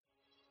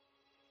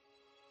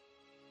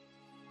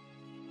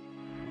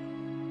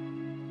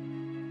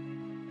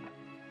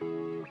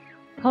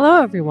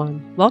Hello,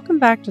 everyone. Welcome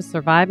back to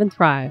Survive and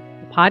Thrive,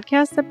 the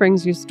podcast that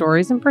brings you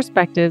stories and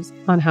perspectives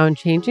on how in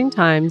changing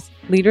times,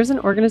 leaders and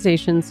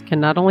organizations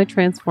can not only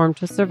transform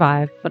to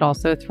survive, but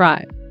also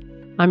thrive.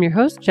 I'm your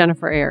host,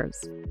 Jennifer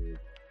Ayers.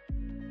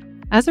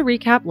 As a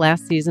recap,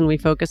 last season, we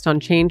focused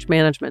on change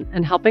management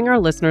and helping our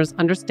listeners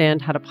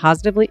understand how to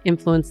positively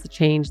influence the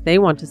change they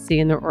want to see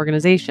in their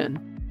organization.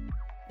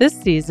 This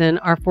season,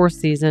 our fourth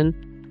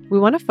season, we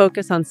want to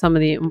focus on some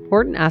of the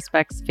important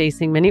aspects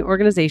facing many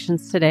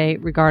organizations today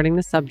regarding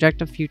the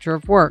subject of future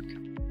of work.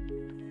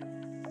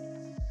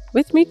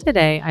 With me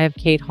today, I have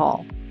Kate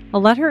Hall. I'll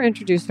let her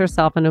introduce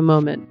herself in a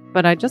moment,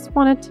 but I just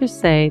wanted to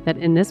say that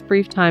in this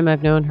brief time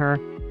I've known her,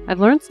 I've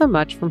learned so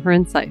much from her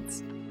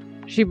insights.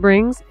 She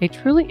brings a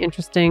truly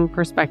interesting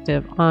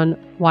perspective on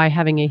why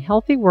having a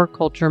healthy work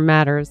culture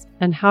matters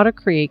and how to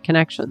create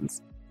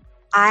connections.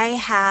 I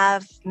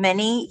have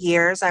many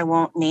years, I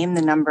won't name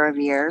the number of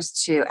years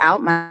to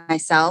out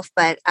myself,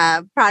 but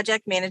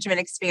project management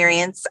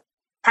experience,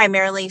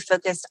 primarily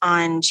focused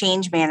on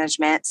change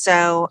management.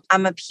 So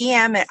I'm a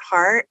PM at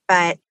heart,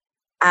 but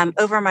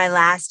over my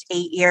last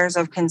 8 years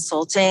of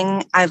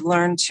consulting, I've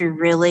learned to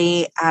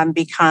really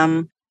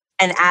become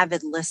an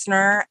avid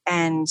listener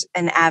and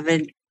an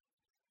avid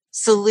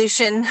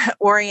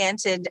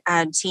solution-oriented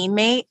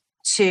teammate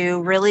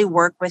to really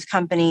work with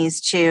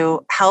companies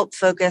to help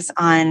focus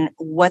on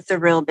what the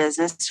real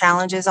business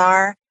challenges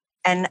are.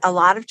 And a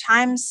lot of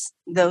times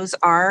those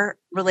are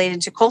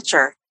related to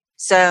culture.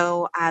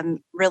 So I'm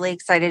really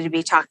excited to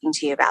be talking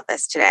to you about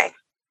this today.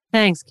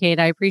 Thanks, Kate.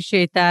 I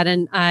appreciate that.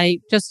 And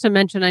just to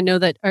mention, I know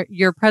that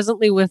you're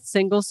presently with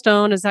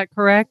Singlestone. Is that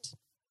correct?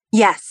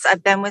 Yes,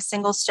 I've been with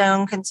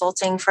Singlestone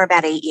Consulting for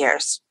about 8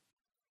 years.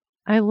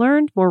 I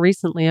learned more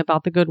recently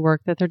about the good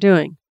work that they're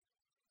doing.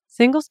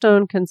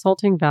 Singlestone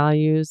Consulting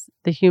values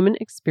the human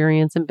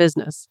experience in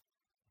business.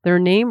 Their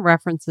name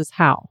references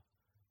how,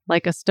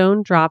 like a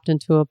stone dropped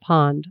into a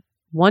pond,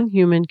 one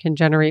human can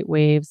generate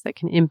waves that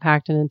can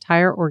impact an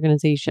entire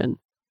organization.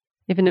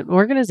 If an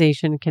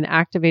organization can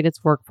activate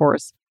its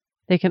workforce,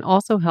 they can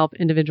also help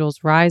individuals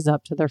rise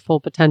up to their full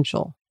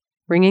potential,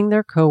 bringing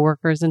their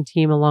coworkers and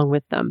team along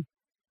with them.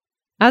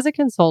 As a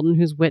consultant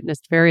who's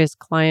witnessed various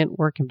client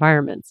work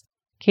environments,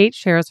 Kate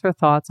shares her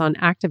thoughts on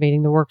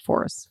activating the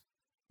workforce.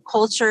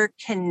 Culture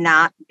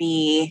cannot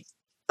be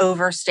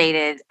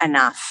overstated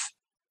enough.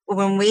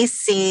 When we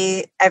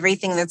see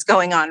everything that's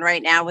going on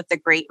right now with the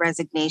Great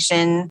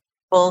Resignation,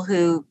 people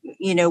who,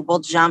 will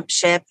jump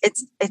ship,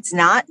 it's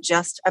not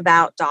just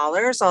about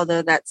dollars,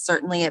 although that's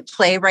certainly at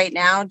play right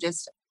now,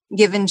 just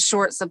given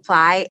short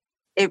supply.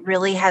 It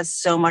really has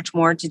so much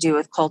more to do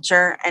with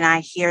culture. And I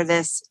hear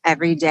this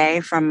every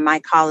day from my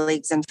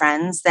colleagues and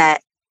friends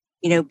that,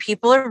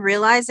 people are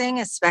realizing,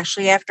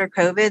 especially after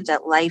COVID,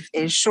 that life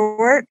is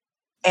short.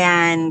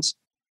 And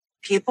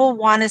people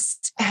want to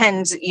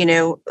spend,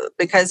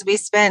 because we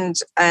spend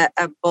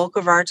a bulk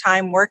of our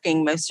time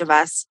working, most of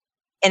us,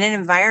 in an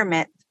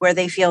environment where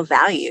they feel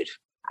valued.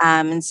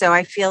 And so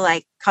I feel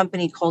like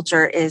company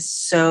culture is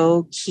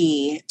so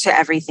key to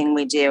everything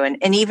we do.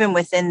 And even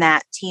within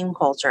that, team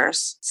culture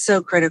is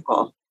so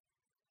critical.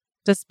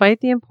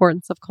 Despite the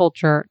importance of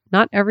culture,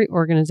 not every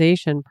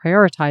organization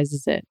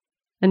prioritizes it,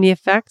 and the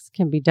effects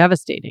can be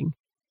devastating.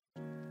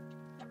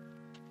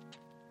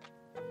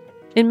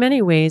 In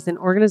many ways, an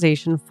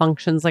organization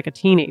functions like a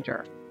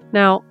teenager.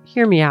 Now,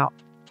 hear me out.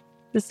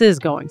 This is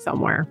going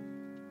somewhere.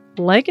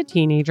 Like a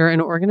teenager,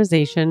 an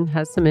organization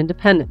has some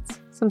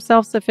independence, some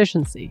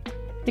self-sufficiency.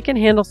 It can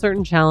handle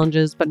certain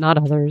challenges, but not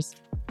others.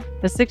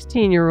 A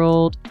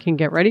 16-year-old can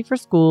get ready for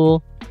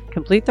school,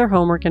 complete their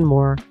homework and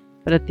more,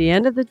 but at the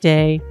end of the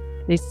day,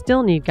 they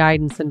still need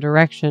guidance and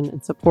direction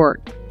and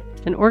support.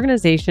 An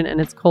organization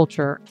and its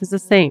culture is the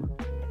same.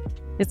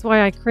 It's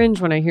why I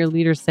cringe when I hear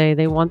leaders say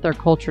they want their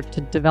culture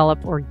to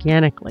develop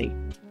organically,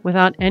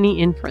 without any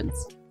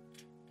inference.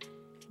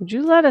 Would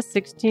you let a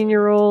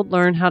 16-year-old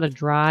learn how to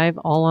drive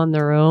all on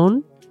their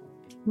own?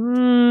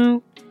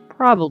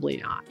 Probably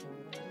not.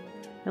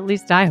 At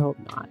least I hope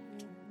not.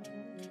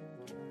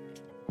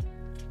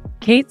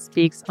 Kate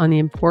speaks on the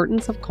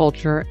importance of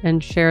culture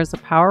and shares a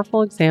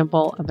powerful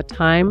example of a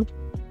time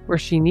where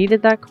she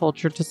needed that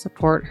culture to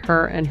support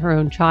her and her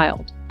own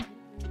child.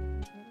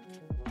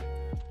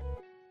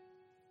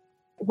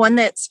 One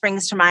that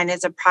springs to mind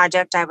is a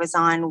project I was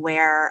on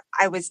where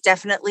I was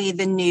definitely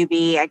the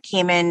newbie. I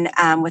came in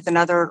with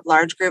another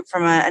large group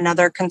from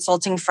another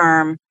consulting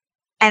firm,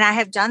 and I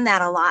have done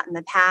that a lot in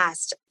the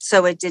past.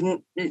 So it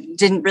didn't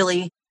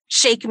really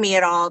shake me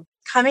at all.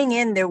 Coming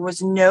in, there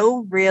was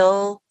no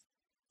real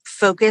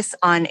focus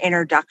on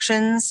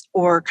introductions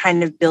or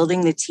kind of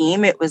building the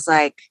team. It was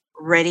like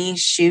ready,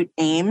 shoot,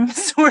 aim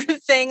sort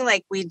of thing.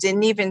 Like we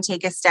didn't even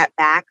take a step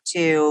back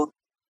to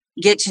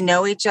get to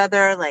know each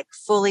other, like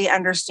fully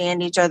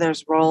understand each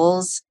other's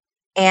roles.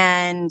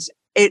 And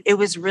it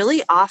was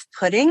really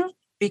off-putting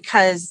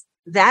because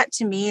that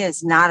to me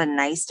is not a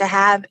nice to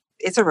have,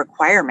 it's a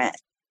requirement.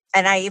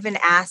 And I even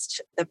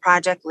asked the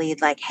project lead,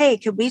 like, hey,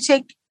 could we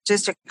take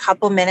just a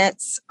couple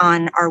minutes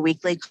on our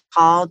weekly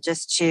call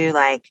just to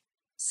like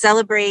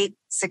celebrate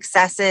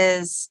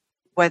successes,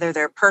 whether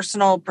they're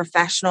personal,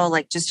 professional,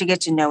 like just to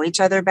get to know each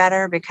other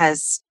better,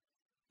 because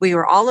we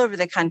were all over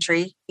the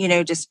country,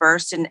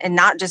 dispersed, and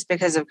not just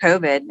because of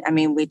COVID. I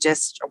mean,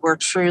 we're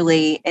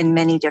truly in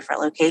many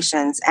different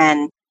locations.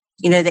 And,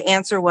 the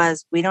answer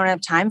was, we don't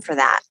have time for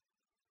that.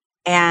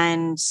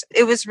 And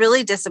it was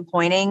really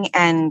disappointing.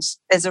 And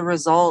as a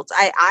result,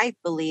 I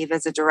believe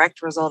as a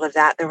direct result of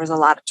that, there was a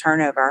lot of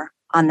turnover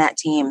on that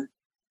team.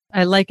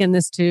 I liken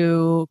this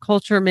to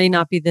culture may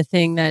not be the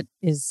thing that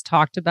is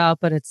talked about,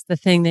 but it's the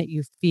thing that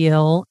you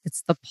feel.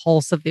 It's the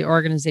pulse of the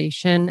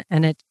organization,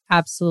 and it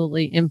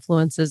absolutely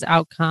influences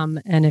outcome.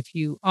 And if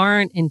you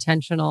aren't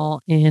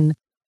intentional in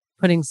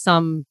putting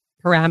some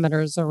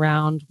parameters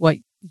around what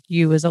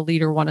you as a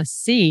leader want to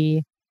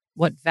see,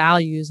 what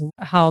values and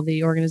how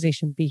the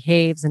organization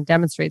behaves and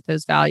demonstrate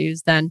those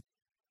values, then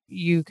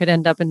you could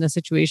end up in the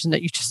situation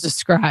that you just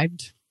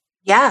described.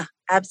 Yeah,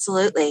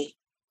 absolutely.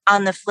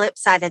 On the flip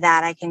side of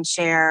that, I can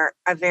share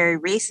a very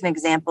recent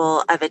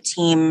example of a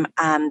team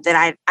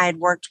that I'd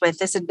worked with.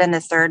 This had been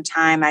the third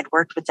time I'd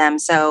worked with them.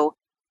 So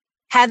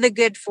had the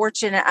good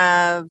fortune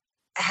of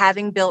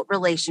having built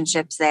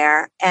relationships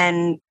there.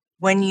 And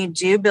when you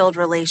do build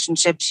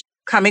relationships,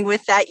 coming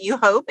with that, you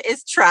hope,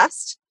 is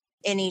trust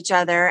in each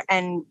other.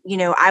 And,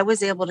 I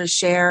was able to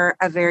share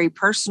a very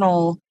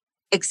personal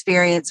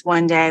experience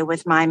one day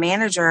with my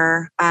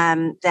manager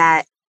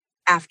that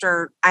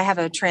after I have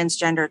a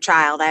transgender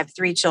child, I have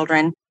 3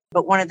 children,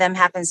 but one of them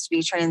happens to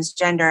be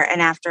transgender.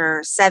 And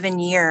after 7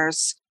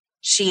 years,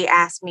 she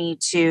asked me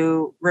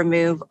to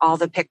remove all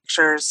the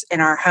pictures in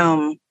our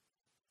home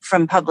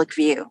from public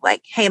view.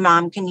 Like, hey,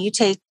 Mom, can you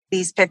take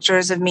these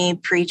pictures of me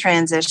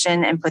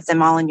pre-transition and put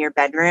them all in your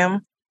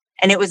bedroom?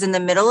 And it was in the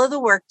middle of the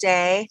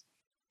workday,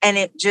 and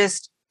it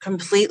just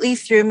completely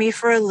threw me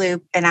for a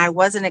loop. And I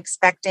wasn't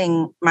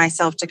expecting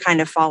myself to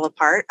kind of fall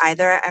apart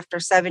either. After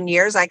 7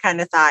 years, I kind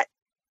of thought,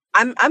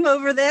 I'm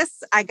over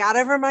this. I got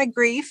over my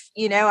grief.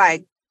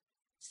 I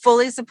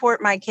fully support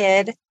my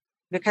kid.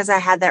 Because I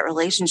had that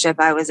relationship,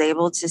 I was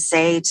able to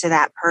say to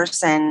that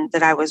person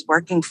that I was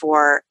working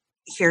for,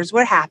 here's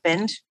what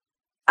happened.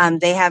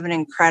 They have an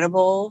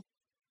incredible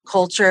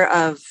culture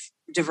of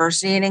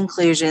diversity and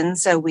inclusion.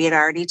 So we had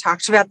already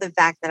talked about the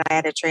fact that I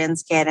had a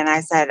trans kid. And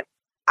I said,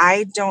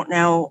 I don't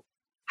know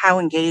how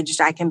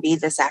engaged I can be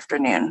this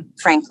afternoon,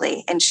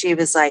 frankly. And she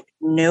was like,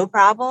 no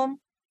problem.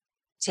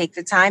 Take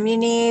the time you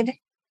need.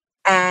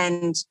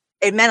 And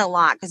it meant a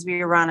lot because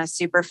we were on a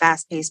super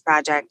fast-paced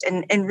project.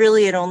 And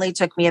really, it only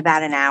took me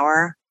about an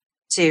hour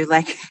to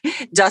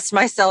dust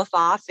myself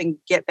off and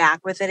get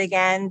back with it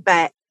again.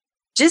 But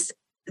just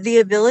the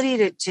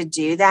ability to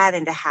do that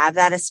and to have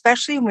that,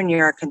 especially when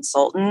you're a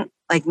consultant,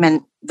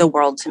 meant the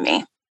world to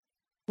me.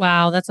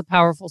 Wow, that's a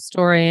powerful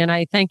story. And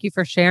I thank you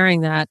for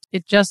sharing that.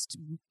 It just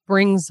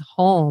brings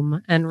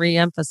home and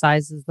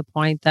reemphasizes the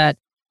point that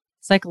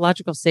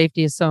psychological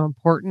safety is so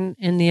important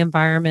in the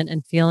environment,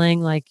 and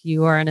feeling like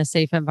you are in a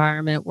safe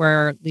environment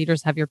where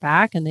leaders have your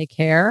back and they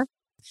care.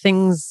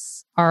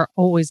 Things are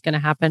always going to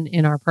happen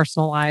in our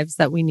personal lives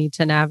that we need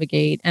to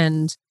navigate.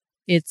 And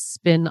it's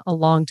been a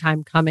long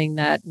time coming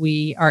that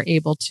we are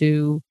able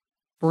to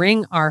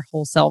bring our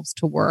whole selves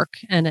to work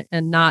and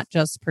not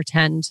just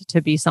pretend to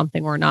be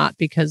something we're not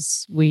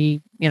because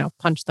we,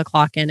 punch the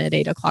clock in at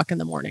 8:00 in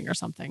the morning or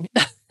something.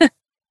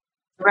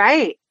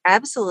 Right.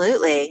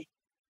 Absolutely.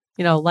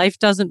 Life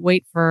doesn't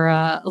wait for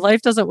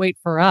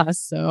us.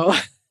 So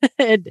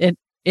it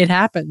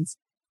happens.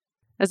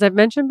 As I've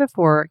mentioned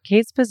before,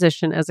 Kate's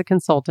position as a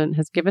consultant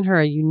has given her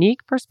a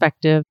unique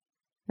perspective,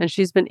 and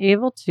she's been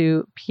able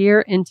to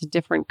peer into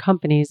different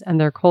companies and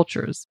their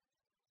cultures.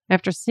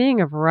 After seeing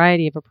a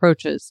variety of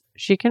approaches,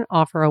 she can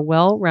offer a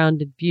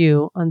well-rounded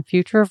view on the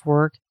future of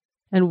work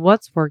and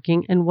what's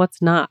working and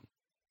what's not.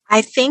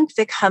 I think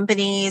the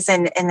companies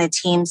and the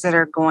teams that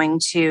are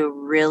going to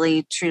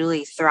really,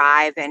 truly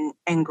thrive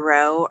and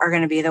grow are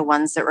going to be the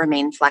ones that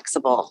remain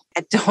flexible.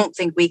 I don't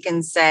think we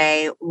can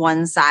say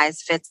one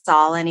size fits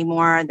all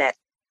anymore, that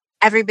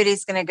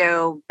everybody's going to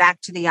go back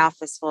to the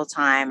office full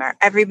time or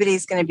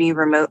everybody's going to be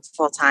remote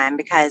full time,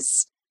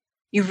 because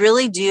you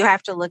really do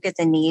have to look at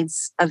the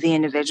needs of the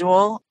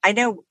individual. I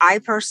know I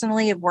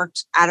personally have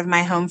worked out of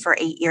my home for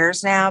 8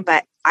 years now,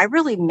 but I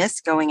really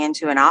miss going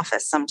into an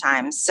office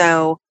sometimes.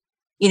 So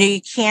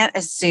you can't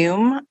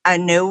assume,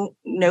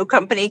 no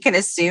company can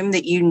assume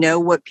that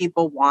what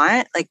people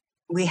want.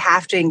 We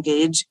have to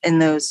engage in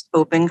those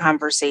open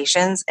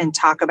conversations and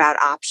talk about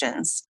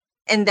options.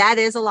 And that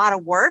is a lot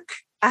of work.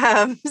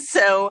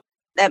 So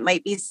that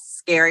might be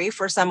scary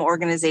for some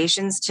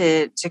organizations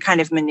to kind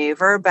of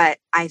maneuver. But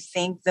I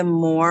think the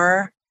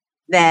more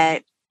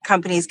that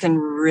companies can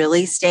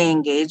really stay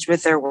engaged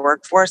with their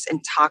workforce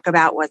and talk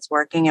about what's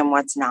working and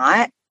what's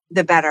not,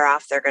 the better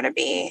off they're going to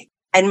be.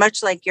 And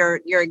much like your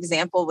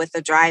example with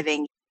the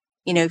driving,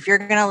 if you're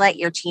going to let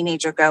your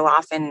teenager go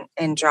off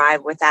and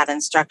drive without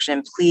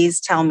instruction, please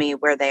tell me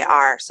where they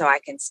are so I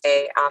can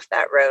stay off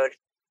that road.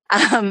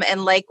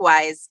 And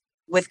likewise,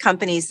 with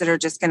companies that are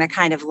just going to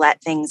kind of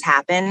let things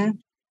happen,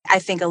 I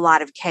think a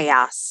lot of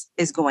chaos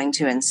is going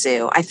to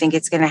ensue. I think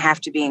it's going to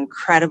have to be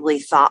incredibly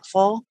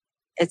thoughtful.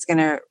 It's going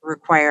to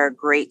require a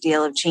great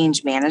deal of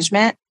change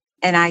management.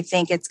 And I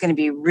think it's going to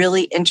be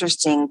really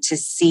interesting to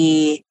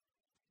see,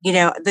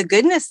 the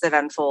goodness that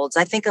unfolds.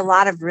 I think a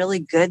lot of really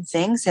good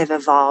things have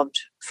evolved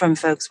from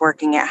folks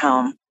working at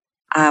home.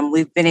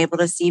 We've been able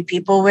to see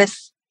people with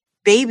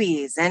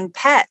babies and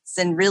pets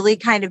and really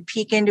kind of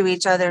peek into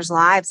each other's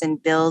lives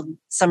and build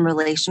some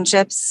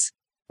relationships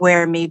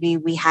where maybe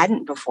we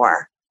hadn't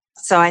before.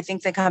 So I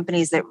think the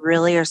companies that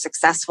really are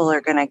successful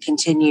are going to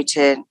continue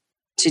to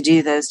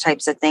do those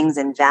types of things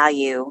and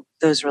value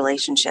those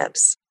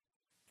relationships.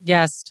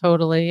 Yes,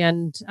 totally.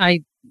 And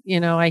I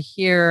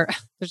hear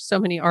there's so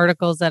many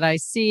articles that I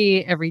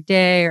see every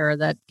day or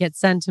that get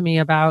sent to me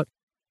about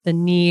the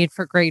need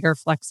for greater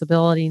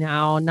flexibility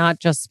now, not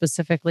just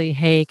specifically,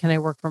 hey, can I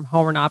work from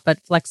home or not, but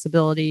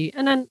flexibility.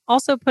 And then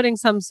also putting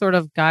some sort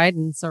of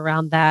guidance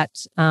around that,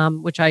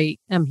 which I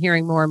am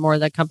hearing more and more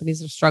that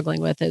companies are struggling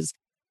with is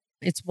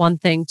it's one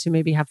thing to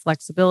maybe have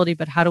flexibility,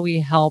 but how do we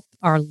help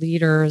our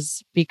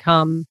leaders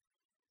become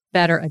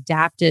better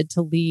adapted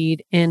to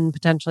lead in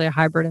potentially a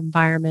hybrid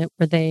environment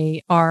where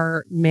they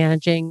are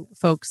managing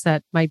folks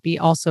that might be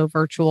also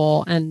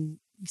virtual. And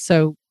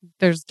so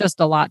there's just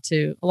a lot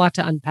to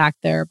unpack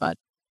there, but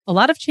a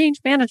lot of change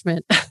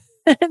management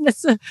and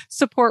this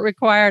support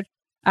required.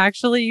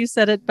 Actually, you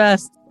said it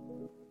best.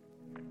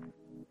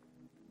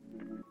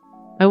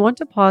 I want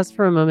to pause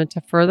for a moment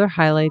to further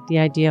highlight the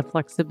idea of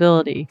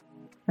flexibility,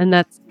 and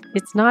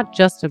it's not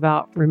just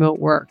about remote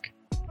work.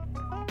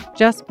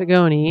 Jess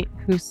Pagoni,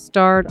 who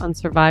starred on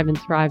Survive and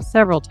Thrive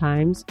several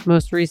times,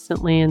 most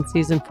recently in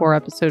Season 4,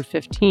 Episode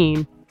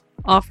 15,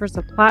 offers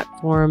a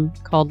platform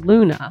called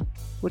Luna,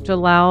 which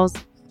allows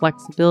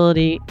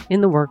flexibility in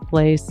the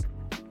workplace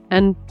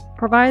and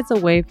provides a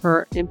way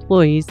for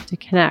employees to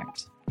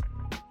connect.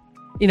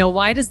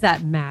 Why does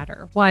that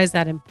matter? Why is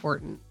that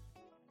important?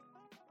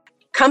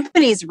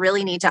 Companies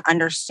really need to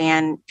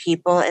understand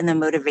people and the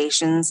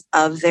motivations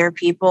of their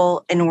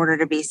people in order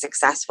to be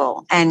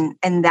successful. And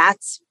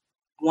that's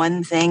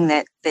one thing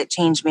that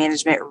change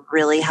management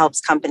really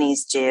helps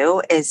companies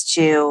do is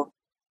to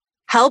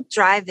help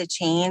drive the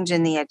change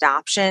and the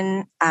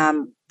adoption,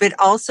 but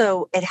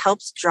also it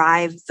helps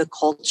drive the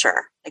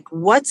culture, like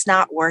what's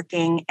not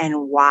working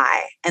and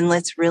why. And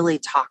let's really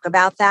talk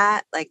about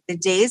that. Like the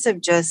days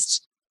of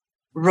just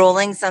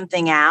rolling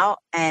something out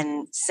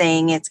and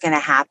saying it's going to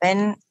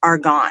happen are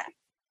gone.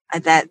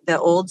 That the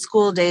old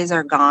school days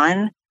are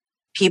gone.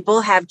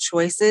 People have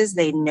choices.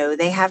 They know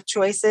they have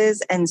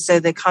choices. And so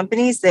the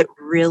companies that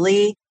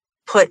really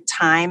put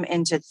time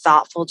into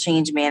thoughtful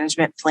change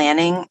management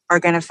planning are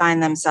going to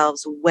find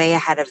themselves way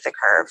ahead of the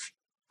curve.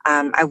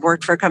 I've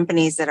worked for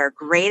companies that are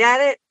great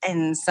at it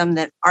and some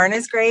that aren't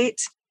as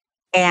great.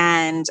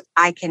 And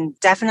I can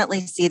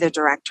definitely see the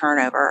direct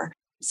turnover.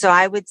 So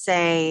I would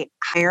say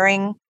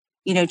hiring,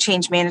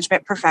 change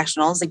management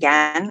professionals.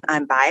 Again,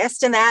 I'm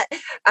biased in that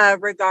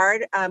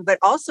regard, but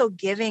also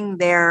giving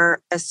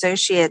their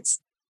associates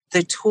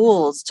the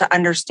tools to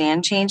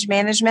understand change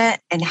management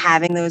and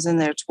having those in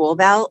their tool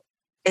belt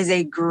is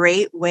a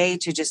great way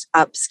to just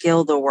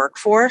upskill the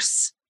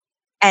workforce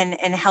and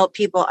help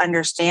people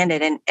understand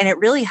it. And it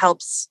really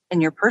helps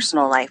in your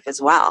personal life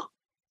as well.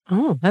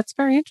 Oh, that's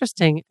very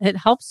interesting. It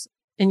helps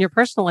in your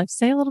personal life.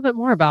 Say a little bit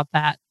more about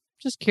that.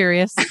 Just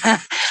curious.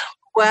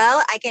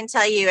 Well, I can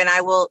tell you, and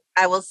I will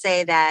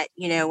say that,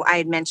 I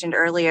had mentioned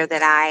earlier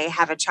that I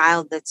have a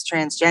child that's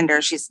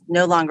transgender. She's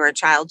no longer a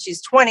child.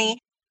 She's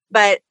 20,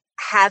 but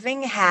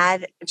having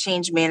had a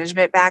change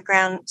management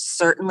background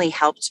certainly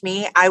helped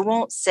me. I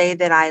won't say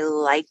that I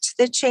liked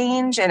the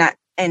change.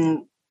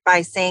 And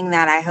by saying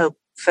that, I hope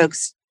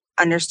folks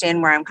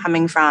understand where I'm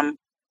coming from.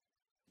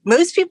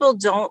 Most people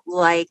don't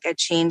like a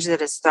change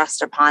that is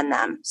thrust upon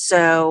them.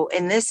 So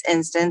in this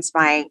instance,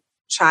 my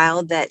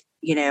child that,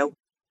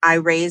 I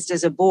raised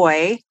as a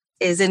boy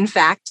is in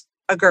fact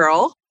a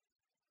girl.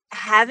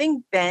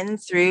 Having been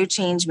through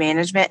change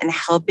management and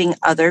helping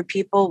other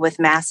people with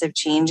massive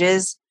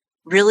changes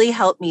really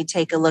helped me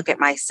take a look at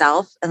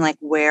myself and like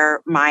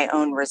where my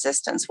own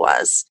resistance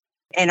was.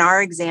 In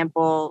our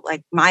example,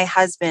 like my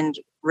husband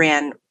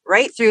ran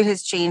right through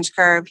his change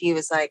curve. He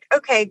was like,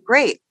 okay,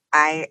 great.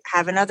 I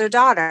have another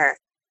daughter.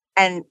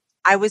 And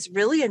I was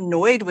really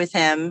annoyed with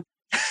him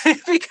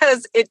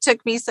because it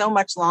took me so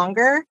much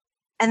longer.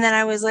 And then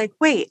I was like,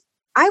 wait,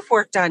 I've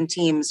worked on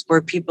teams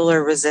where people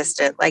are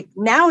resistant. Like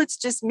now it's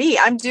just me.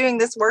 I'm doing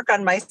this work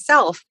on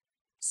myself.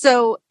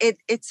 So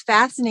it's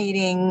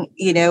fascinating,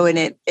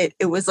 and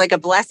it was like a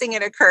blessing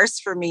and a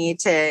curse for me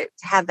to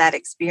have that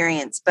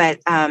experience. But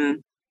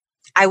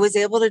I was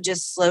able to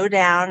just slow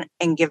down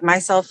and give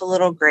myself a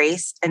little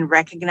grace and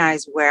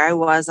recognize where I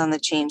was on the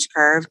change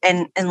curve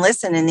and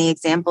listen. In the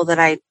example that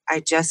I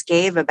just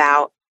gave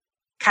about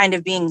kind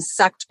of being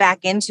sucked back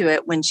into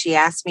it when she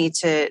asked me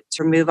to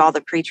remove all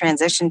the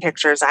pre-transition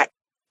pictures,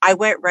 I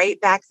went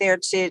right back there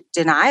to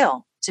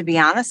denial, to be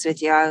honest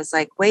with you. I was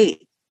like,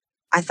 wait,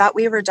 I thought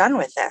we were done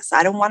with this.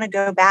 I don't want to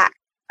go back.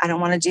 I don't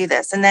want to do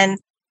this. And then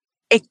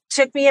it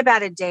took me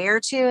about a day or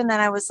two. And then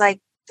I was like,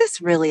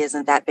 this really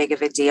isn't that big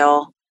of a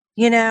deal.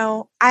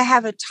 I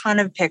have a ton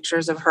of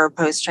pictures of her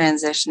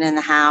post-transition in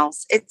the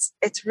house.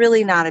 It's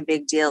really not a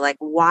big deal. Like,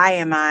 why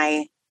am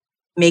I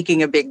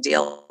making a big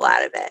deal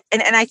out of it?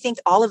 And I think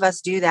all of us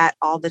do that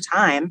all the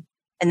time.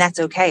 And that's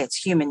okay. It's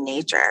human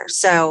nature.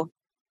 So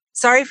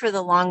sorry for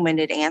the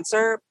long-winded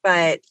answer.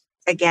 But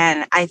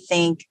again, I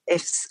think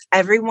if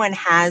everyone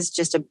has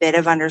just a bit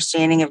of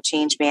understanding of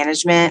change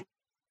management,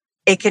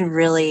 it can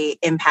really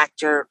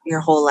impact your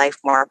whole life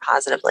more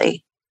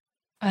positively.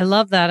 I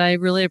love that. I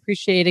really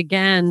appreciate,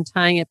 again,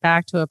 tying it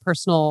back to a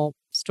personal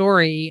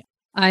story.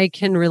 I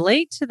can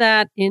relate to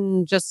that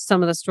in just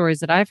some of the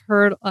stories that I've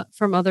heard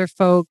from other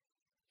folk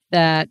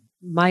that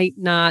might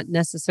not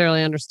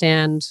necessarily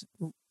understand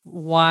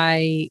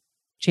why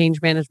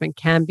change management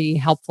can be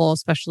helpful,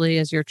 especially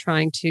as you're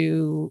trying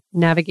to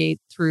navigate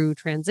through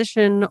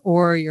transition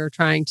or you're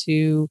trying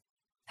to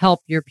help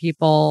your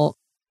people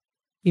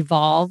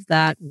evolve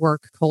that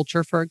work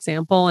culture, for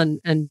example,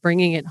 and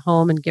bringing it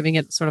home and giving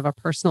it sort of a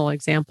personal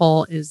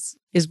example is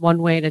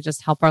one way to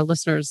just help our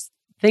listeners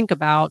think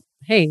about,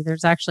 hey,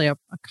 there's actually a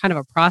kind of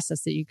a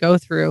process that you go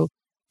through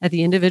at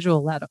the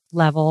individual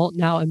level.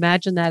 Now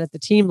imagine that at the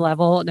team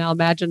level. Now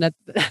imagine that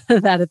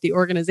at the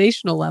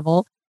organizational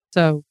level.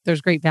 So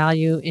there's great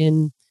value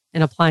in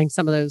applying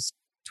some of those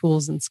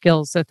tools and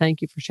skills. So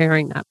thank you for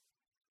sharing that.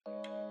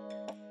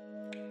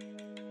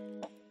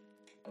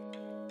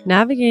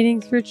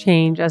 Navigating through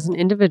change as an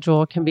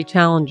individual can be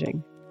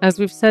challenging, as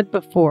we've said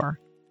before,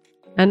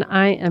 and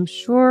I am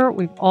sure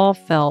we've all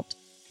felt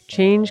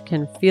change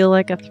can feel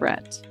like a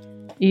threat,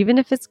 even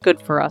if it's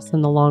good for us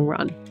in the long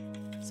run.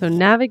 So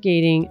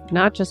navigating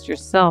not just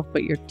yourself,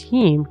 but your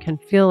team can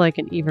feel like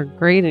an even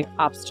greater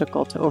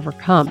obstacle to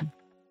overcome.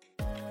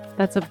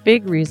 That's a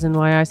big reason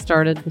why I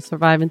started the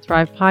Survive and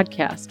Thrive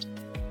podcast,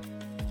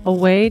 a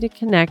way to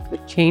connect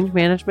with change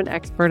management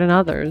experts and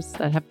others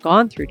that have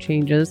gone through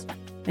changes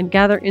and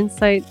gather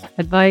insight,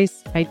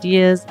 advice,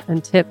 ideas,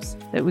 and tips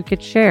that we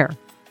could share.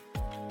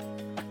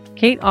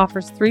 Kate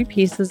offers 3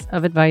 pieces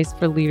of advice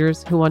for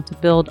leaders who want to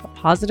build a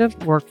positive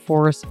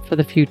workforce for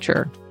the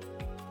future.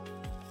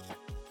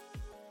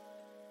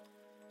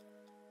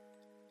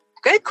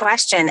 Good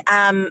question.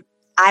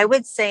 I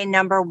would say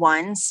number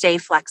 1, stay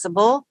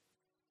flexible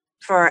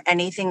for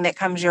anything that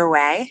comes your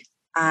way.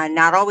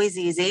 Not always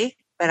easy,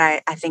 but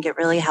I think it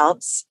really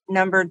helps.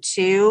 Number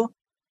 2,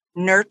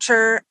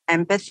 nurture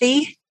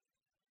empathy.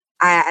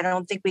 I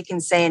don't think we can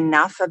say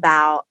enough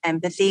about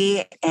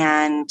empathy,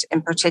 and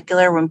in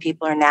particular when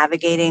people are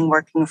navigating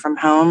working from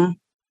home.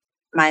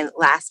 My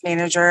last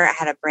manager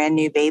had a brand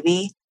new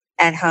baby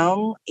at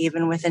home,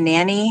 even with a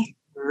nanny,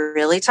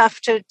 really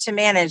tough to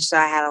manage. So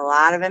I had a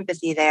lot of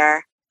empathy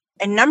there.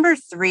 And number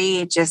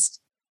 3, just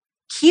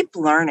keep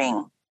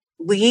learning.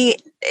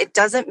 It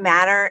doesn't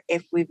matter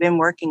if we've been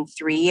working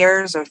 3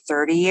 years or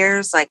 30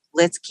 years, like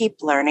let's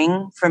keep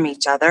learning from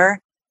each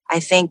other. I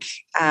think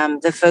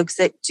the folks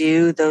that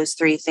do those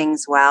 3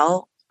 things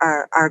well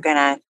are going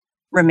to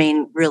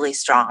remain really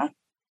strong.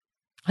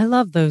 I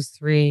love those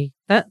 3.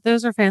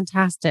 Those are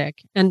fantastic.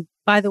 And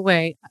by the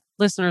way,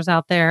 listeners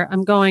out there,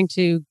 I'm going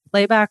to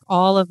play back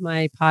all of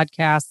my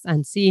podcasts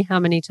and see how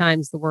many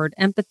times the word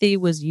empathy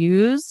was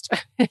used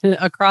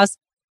across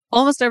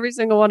almost every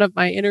single one of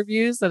my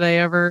interviews that I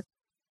ever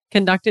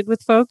conducted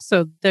with folks.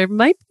 So there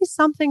might be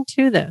something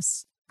to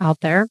this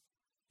out there.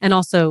 And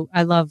also,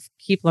 I love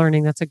keep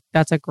learning.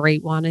 That's a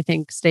great one. I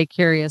think stay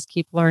curious,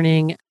 keep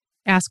learning,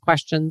 ask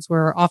questions.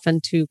 We're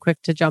often too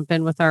quick to jump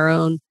in with our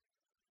own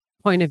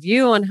point of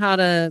view on how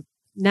to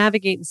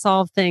navigate and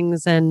solve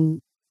things.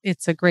 And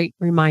it's a great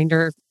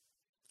reminder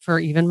for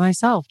even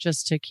myself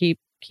just to keep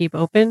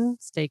open,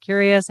 stay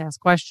curious,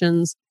 ask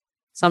questions.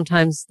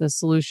 Sometimes the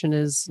solution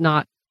is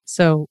not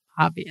so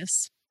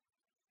obvious.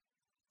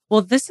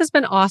 Well, this has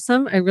been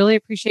awesome. I really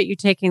appreciate you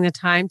taking the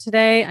time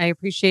today. I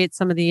appreciate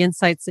some of the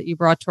insights that you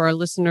brought to our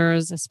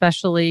listeners,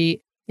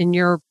 especially in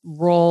your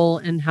role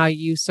and how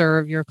you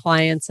serve your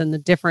clients and the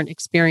different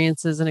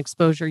experiences and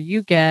exposure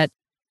you get.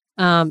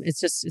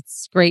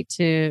 It's great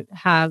to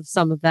have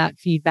some of that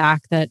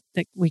feedback that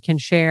we can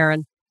share.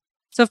 And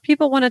so if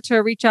people wanted to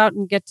reach out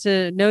and get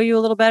to know you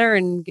a little better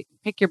and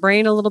pick your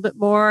brain a little bit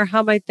more,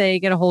 how might they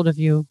get a hold of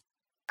you?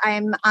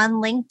 I'm on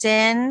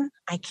LinkedIn.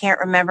 I can't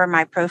remember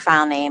my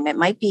profile name. It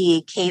might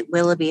be Kate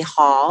Willoughby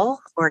Hall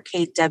or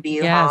Kate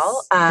W.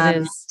 Hall. It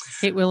is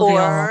Kate Willoughby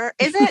Hall. Or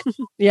is it?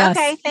 Yes.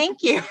 Okay,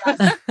 thank you.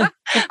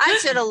 I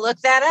should have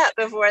looked that up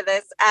before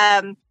this.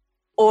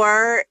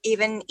 Or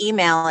even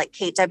email at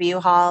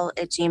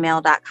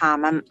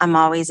katewhall@gmail.com. I'm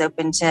always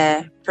open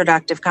to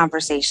productive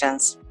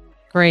conversations.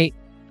 Great.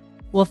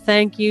 Well,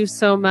 thank you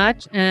so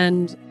much.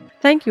 And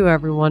thank you,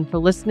 everyone, for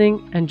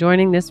listening and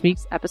joining this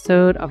week's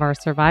episode of our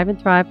Survive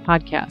and Thrive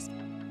podcast.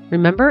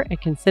 Remember,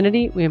 at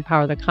Concinity, we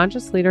empower the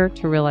conscious leader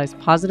to realize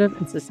positive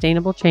and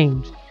sustainable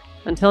change.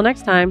 Until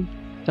next time,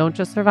 don't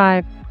just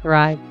survive,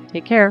 thrive.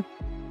 Take care.